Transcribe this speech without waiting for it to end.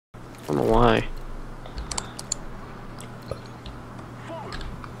don't know why.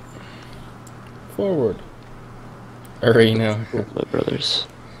 Forward. Arena. My brothers.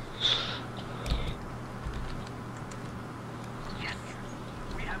 Yes,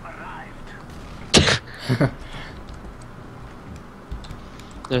 we have arrived.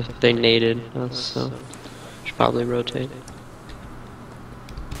 They naded us, so should probably rotate.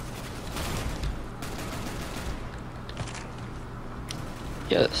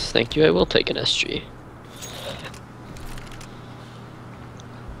 Yes, thank you. I will take an SG.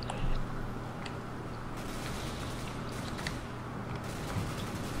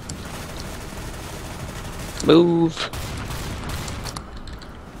 Move.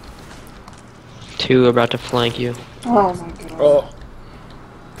 Two about to flank you. Oh my god. Oh.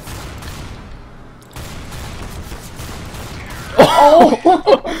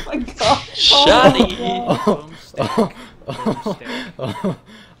 Oh my god. Shotty!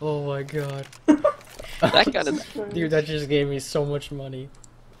 Oh my god. That kind of. Dude, that just gave me so much money.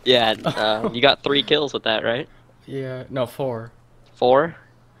 Yeah, you got 3 kills with that, right? Yeah, no, 4. 4?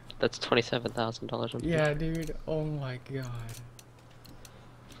 That's $27,000. Yeah, dude. Oh my god.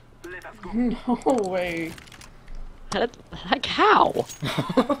 Let us go. No way. How?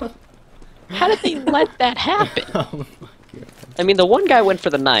 How did they let that happen? Oh my god. I mean, the one guy went for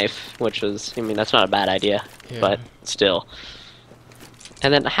the knife, which was, I mean, that's not a bad idea, Yeah. but still.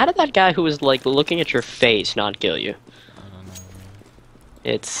 And then, how did that guy who was, like, looking at your face not kill you? I don't know.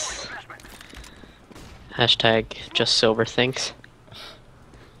 It's... Hashtag just silver thinks.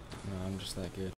 No, I'm just that good.